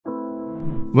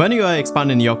When you are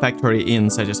expanding your factory in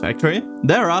Satisfactory,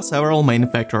 there are several main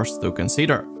factors to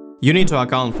consider. You need to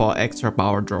account for extra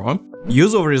power draw,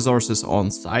 use of resources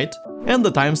on site, and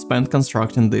the time spent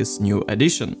constructing this new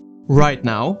addition. Right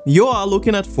now, you are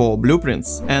looking at 4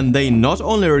 blueprints, and they not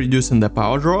only reducing the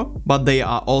power draw, but they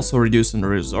are also reducing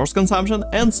resource consumption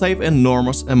and save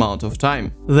enormous amount of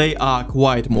time. They are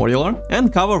quite modular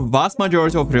and cover vast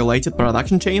majority of related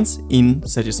production chains in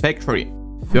Satisfactory.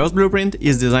 First blueprint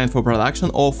is designed for production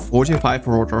of 45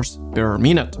 rotors per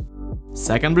minute.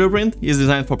 Second blueprint is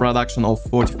designed for production of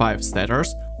 45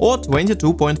 stators or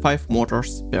 22.5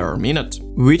 motors per minute,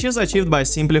 which is achieved by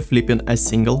simply flipping a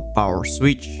single power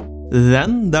switch.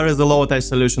 Then there is a low-touch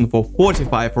solution for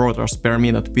 45 rotors per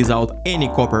minute without any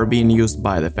copper being used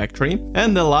by the factory,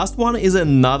 and the last one is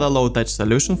another low-touch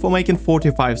solution for making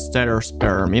 45 stators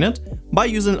per minute by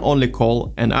using only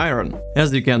coal and iron.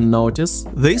 As you can notice,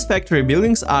 these factory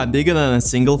buildings are bigger than a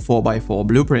single 4x4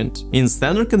 blueprint. In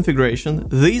standard configuration,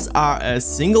 these are as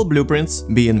single blueprints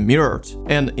being mirrored,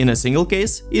 and in a single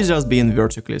case, it's just being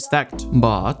vertically stacked.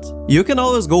 But you can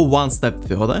always go one step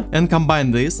further and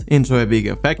combine this into a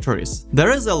bigger factory. There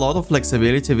is a lot of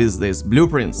flexibility with these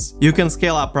blueprints. You can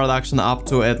scale up production up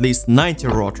to at least 90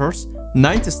 rotors,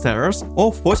 90 stators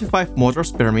or 45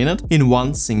 motors per minute in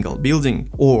one single building.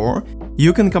 Or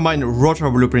you can combine rotor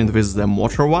blueprint with the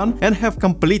motor one and have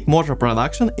complete motor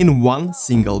production in one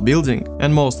single building.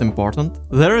 And most important,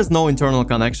 there is no internal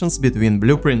connections between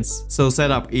blueprints, so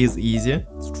setup is easy,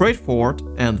 straightforward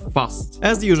and fast.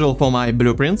 As usual for my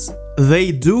blueprints,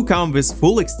 they do come with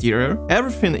full exterior,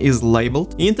 everything is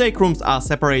labeled, intake rooms are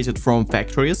separated from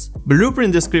factories,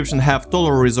 blueprint description have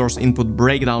total resource input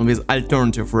breakdown with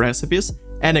alternative recipes,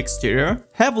 and exterior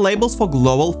have labels for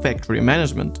global factory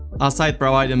management. Aside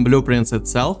providing blueprints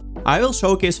itself, I will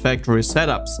showcase factory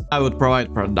setups. I would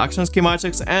provide production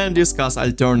schematics and discuss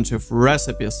alternative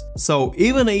recipes. So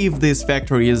even if this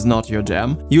factory is not your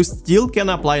jam, you still can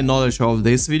apply knowledge of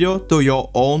this video to your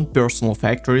own personal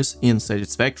factories in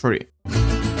Satisfactory.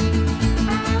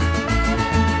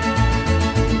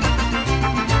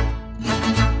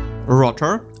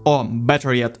 Rotor, or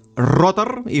better yet,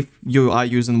 Rotor, if you are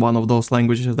using one of those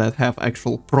languages that have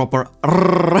actual proper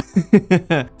R.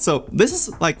 So this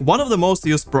is like one of the most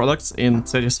used products in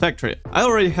Satisfactory. I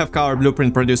already have covered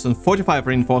blueprint producing 45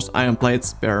 reinforced iron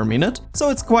plates per minute, so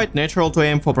it's quite natural to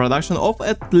aim for production of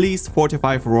at least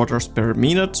 45 rotors per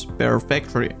minute per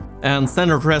factory. And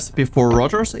standard recipe for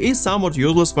rotors is somewhat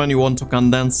useless when you want to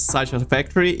condense such a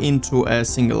factory into a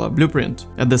singular blueprint.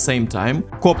 At the same time,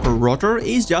 copper rotor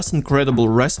is just incredible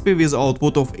recipe with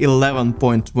output of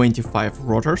 11.25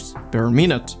 rotors per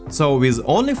minute. So with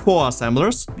only 4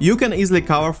 assemblers, you can easily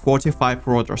cover 45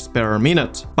 rotors per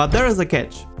minute. But there is a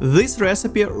catch. This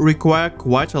recipe requires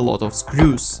quite a lot of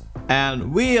screws.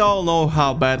 And we all know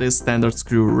how bad is standard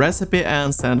screw recipe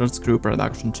and standard screw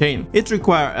production chain. It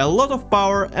requires a lot of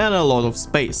power and a lot of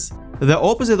space. The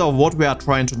opposite of what we are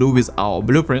trying to do with our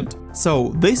blueprint.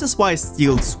 So this is why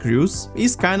steel screws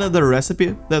is kinda the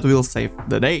recipe that will save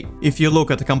the day. If you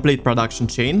look at a complete production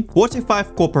chain,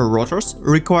 45 copper rotors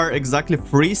require exactly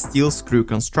 3 steel screw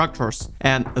constructors.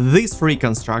 And these 3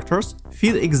 constructors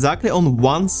fit exactly on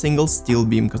one single steel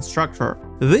beam constructor.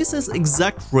 This is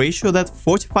exact ratio that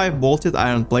 45 bolted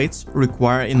iron plates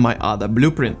require in my other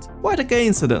blueprint. Quite a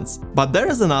coincidence. But there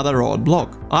is another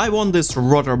roadblock. I want this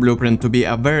rotor blueprint to be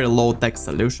a very low-tech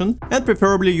solution and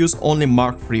preferably use only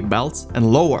Mark III belts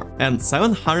and lower. And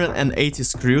 780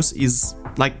 screws is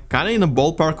like kinda in the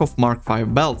ballpark of Mark V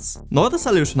belts. Not the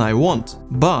solution I want.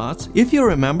 But if you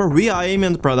remember, we are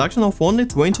aiming at production of only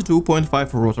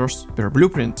 22.5 rotors per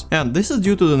blueprint. And this is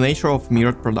due to the nature of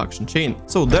mirrored production chain.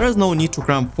 So there is no need to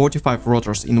cram 45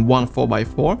 rotors in one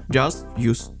 4x4, just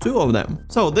use 2 of them.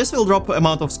 So this will drop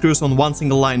amount of screws on one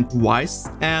single line twice.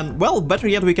 And well, better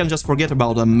yet, we can just forget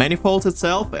about the manifold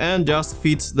itself and just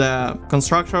feed the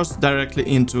constructors directly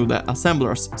into the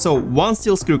assemblers. So one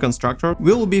steel screw constructor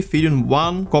will be feeding one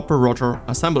copper rotor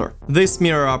assembler. This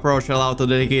mirror approach allows to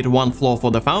dedicate one floor for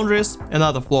the foundries,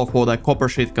 another floor for the copper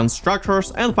sheet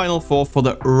constructors, and final floor for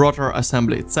the rotor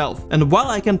assembly itself. And while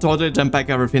I can totally jam pack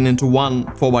everything into one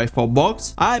 4x4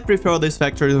 box, I prefer this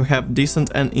factory to have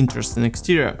decent and interesting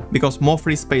exterior, because more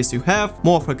free space you have,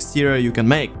 more of exterior you can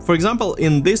make. For example,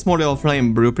 in this modular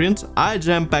frame blueprint, I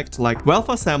jam packed like 12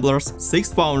 assemblers,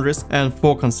 6 foundries, and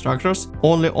 4 constructors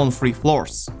only on 3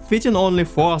 floors. Fitting only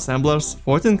 4 assemblers,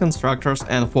 14 constructors,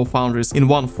 and 4 foundries in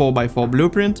one 4x4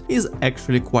 blueprint is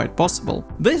actually quite possible.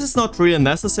 This is not really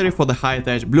necessary for the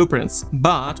high-tech blueprints,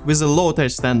 but with the low-tech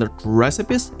standard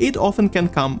recipes, it often can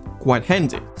come quite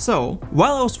handy. So,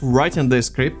 while I was writing this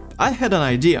script, I had an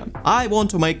idea. I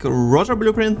want to make a rotor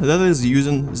blueprint that is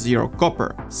using 0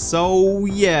 copper. So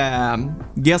yeah,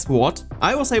 guess what?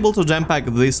 I was able to jam pack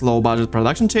this low budget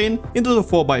production chain into the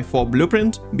 4x4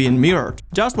 blueprint being mirrored,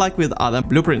 just like with other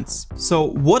blueprints. So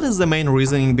what is the main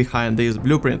reasoning behind this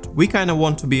blueprint? We kinda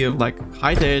want to be like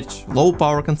high-tech, low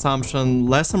power consumption,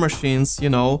 lesser machines, you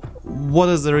know. What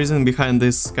is the reason behind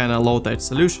this kinda low-tech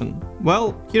solution?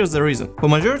 Well, here's the reason. For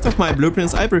majority of my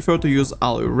blueprints I prefer to use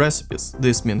alloy recipes.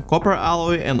 This means copper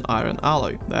alloy and iron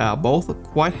alloy. They are both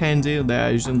quite handy, they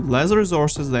are using less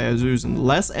resources, they are using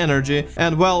less energy,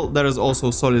 and well, there is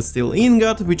also solid steel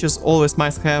ingot, which is always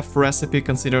must-have recipe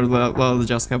considered that, well, they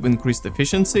just have increased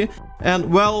efficiency. And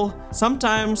well,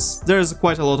 sometimes there is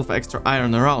quite a lot of extra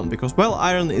iron around, because well,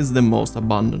 iron is the most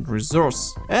abundant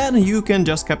resource. And you can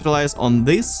just capitalize on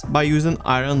this by using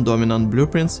iron dominant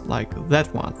blueprints like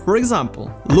that one. For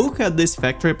example, look at this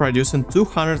factory producing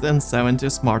 270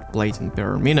 smart plating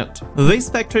per minute. This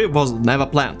factory was never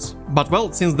planned. But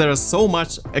well, since there is so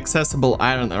much accessible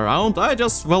iron around, I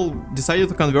just, well, decided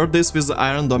to convert this with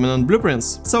iron dominant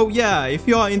blueprints. So yeah, if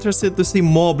you are interested to see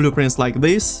more blueprints like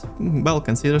this, well,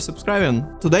 consider subscribing.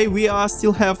 Today we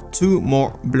still have 2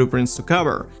 more blueprints to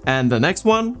cover, and the next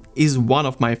one is one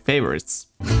of my favorites.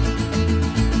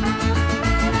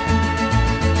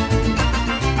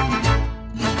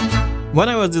 When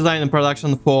I was designing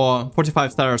production for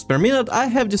 45 starters per minute, I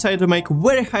have decided to make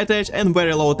very high-tech and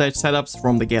very low-tech setups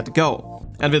from the get-go.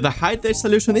 And with the high-tech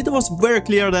solution, it was very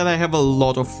clear that I have a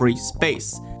lot of free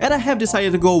space. And I have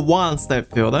decided to go one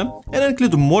step further and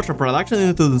include motor production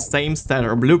into the same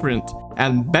Stator blueprint.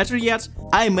 And better yet,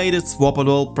 I made it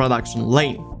swappable production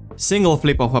lane. Single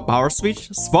flip of a power switch,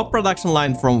 swap production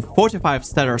line from 45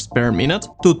 stators per minute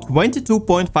to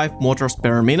 22.5 motors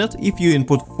per minute if you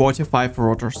input 45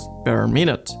 rotors per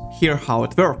minute. Here how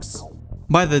it works.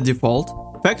 By the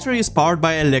default, factory is powered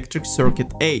by electric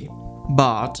circuit A,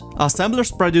 but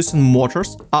assemblers producing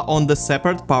motors are on the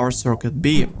separate power circuit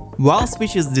B. While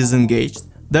switch is disengaged,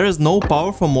 there is no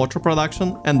power for motor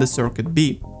production and the circuit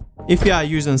B. If you are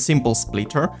using simple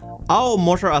splitter, our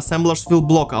motor assemblers will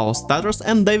block our stators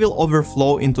and they will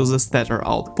overflow into the stator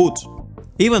output.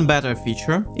 Even better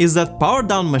feature is that power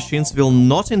down machines will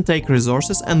not intake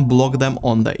resources and block them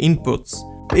on the inputs.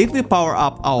 If we power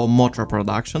up our motor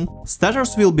production,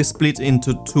 stators will be split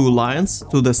into 2 lines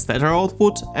to the stator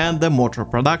output and the motor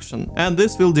production, and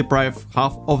this will deprive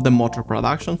half of the motor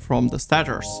production from the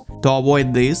stators. To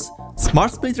avoid this,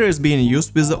 smart splitter is being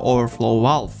used with the overflow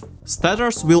valve.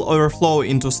 Stators will overflow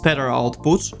into stator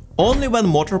output only when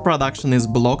motor production is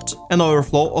blocked and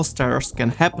overflow of stators can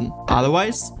happen.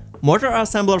 Otherwise, motor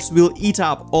assemblers will eat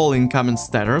up all incoming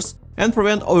stators and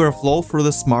prevent overflow through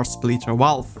the smart splitter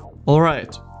valve.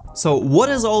 Alright, so what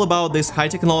is all about these high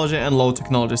technology and low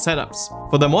technology setups?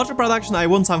 For the motor production I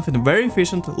want something very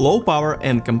efficient, low power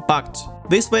and compact.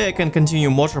 This way I can continue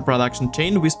motor production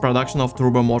chain with production of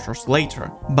turbo motors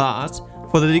later. But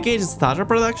for the dedicated starter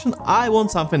production I want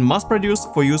something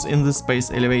mass-produced for use in the space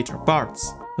elevator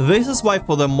parts. This is why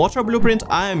for the motor blueprint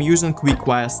I am using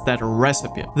quick-wire stator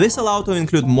recipe. This allows to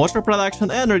include motor production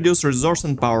and reduce resource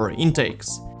and power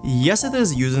intakes. Yes, it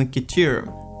is using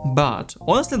Kytherium, but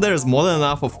honestly there is more than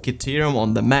enough of Kytherium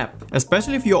on the map,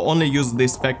 especially if you only use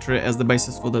this factory as the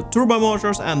basis for the turbo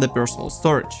motors and the personal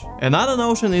storage. Another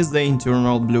notion is the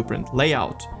internal blueprint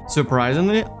layout.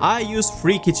 Surprisingly, I use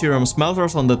 3 Kytherium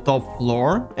smelters on the top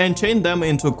floor and chain them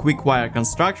into quick wire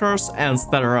constructors and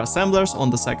stator assemblers on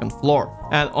the second floor.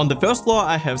 And on the first floor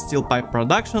I have steel pipe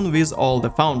production with all the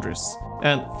foundries.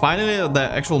 And finally,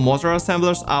 the actual motor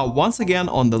assemblers are once again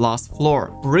on the last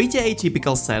floor. Pretty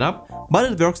atypical setup, but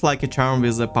it works like a charm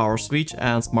with the power switch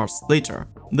and smart splitter.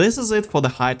 This is it for the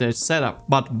high-tech setup,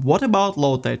 but what about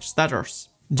low-tech stators?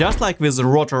 Just like with the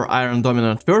Rotor iron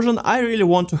dominant version, I really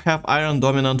want to have iron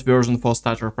dominant version for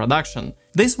stator production.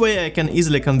 This way I can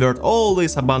easily convert all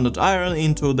this abundant iron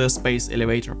into the space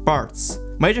elevator parts.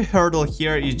 Major hurdle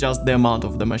here is just the amount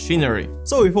of the machinery.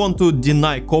 So if we want to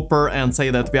deny copper and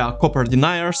say that we are copper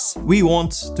deniers, we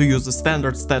want to use the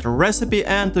standard stator recipe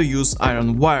and to use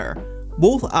iron wire.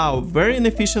 Both are very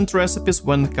inefficient recipes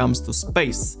when it comes to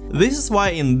space. This is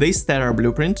why in this stator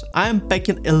blueprint I am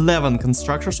packing 11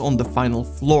 constructors on the final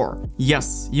floor.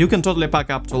 Yes, you can totally pack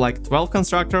up to like 12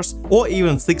 constructors or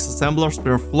even 6 assemblers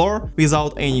per floor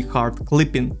without any hard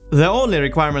clipping. The only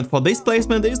requirement for this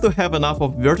placement is to have enough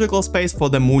of vertical space for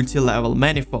the multi-level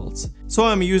manifolds. So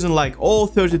I'm using like all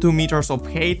 32 meters of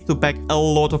height to pack a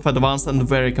lot of advanced and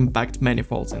very compact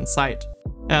manifolds inside.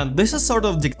 And this is sort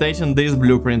of dictating this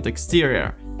blueprint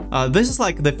exterior. This is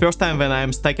like the first time when I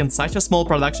am stacking such a small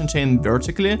production chain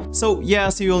vertically, so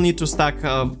yes, you will need to stack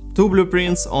 2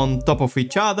 blueprints on top of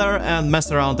each other and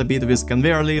mess around a bit with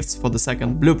conveyor lifts for the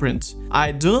second blueprint.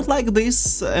 I do not like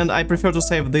this, and I prefer to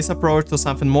save this approach to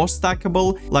something more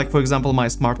stackable, like for example my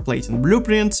smart plating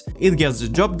blueprint. It gets the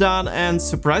job done, and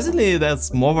surprisingly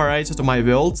that's more variety to my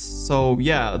worlds, so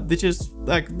yeah, this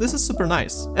is super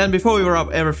nice. And before we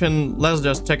wrap everything, let's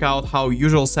just check out how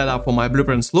usual setup for my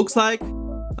blueprints looks like.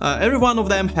 Every one of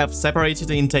them have separated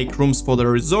intake rooms for the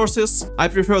resources. I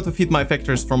prefer to feed my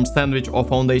factories from sandwich or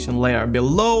foundation layer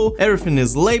below. Everything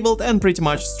is labeled and pretty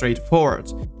much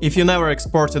straightforward. If you never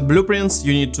exported blueprints,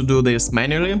 you need to do this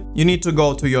manually. You need to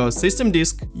go to your system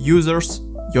disk, users,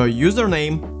 your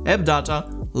username, app data,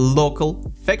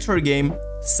 local, factory game,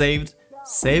 saved,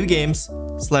 save games,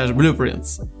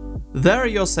 /blueprints. There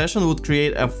your session would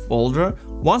create a folder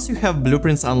once you have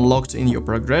blueprints unlocked in your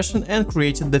progression and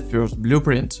created the first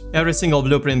blueprint. Every single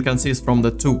blueprint consists from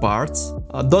the 2 parts,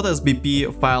 a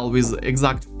 .sbp file with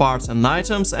exact parts and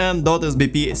items and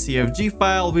 .sbp cfg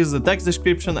file with the text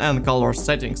description and color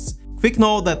settings. Quick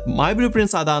note that my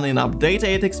blueprints are done in update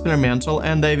 8 experimental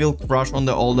and they will crash on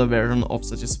the older version of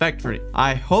Satisfactory.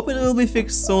 I hope it will be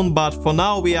fixed soon, but for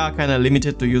now we are kinda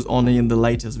limited to use only in the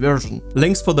latest version.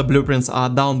 Links for the blueprints are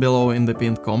down below in the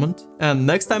pinned comment. And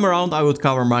next time around I would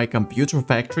cover my computer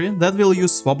factory that will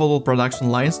use swappable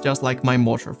production lines just like my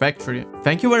motor factory.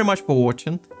 Thank you very much for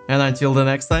watching, and until the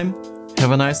next time, have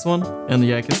a nice one, and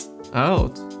Yakez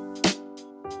out.